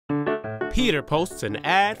Peter posts an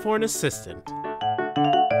ad for an assistant.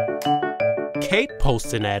 Kate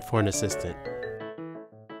posts an ad for an assistant.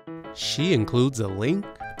 She includes a link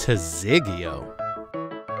to Ziggeo.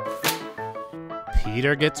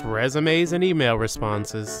 Peter gets resumes and email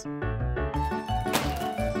responses.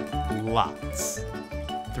 Lots.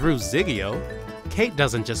 Through Ziggeo, Kate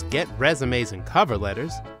doesn't just get resumes and cover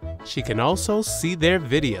letters, she can also see their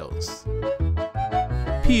videos.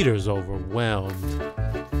 Peter's overwhelmed.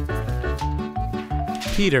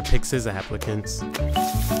 Peter picks his applicants.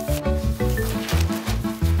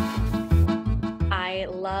 I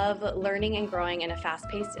love learning and growing in a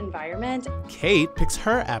fast-paced environment. Kate picks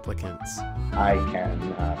her applicants. I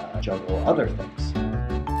can juggle other things.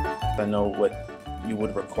 I know what you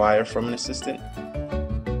would require from an assistant.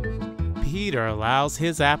 Peter allows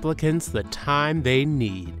his applicants the time they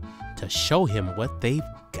need to show him what they've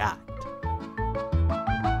got.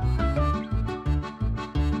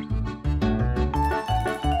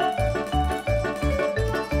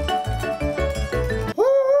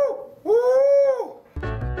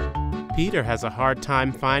 Peter has a hard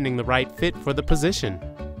time finding the right fit for the position.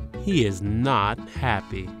 He is not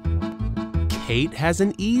happy. Kate has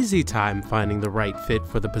an easy time finding the right fit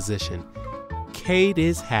for the position. Kate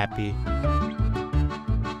is happy.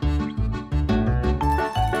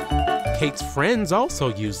 Kate's friends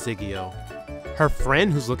also use Ziggeo. Her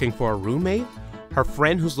friend who's looking for a roommate, her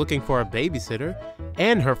friend who's looking for a babysitter,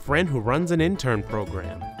 and her friend who runs an intern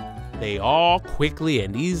program. They all quickly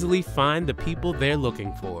and easily find the people they're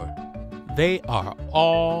looking for. They are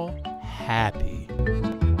all happy.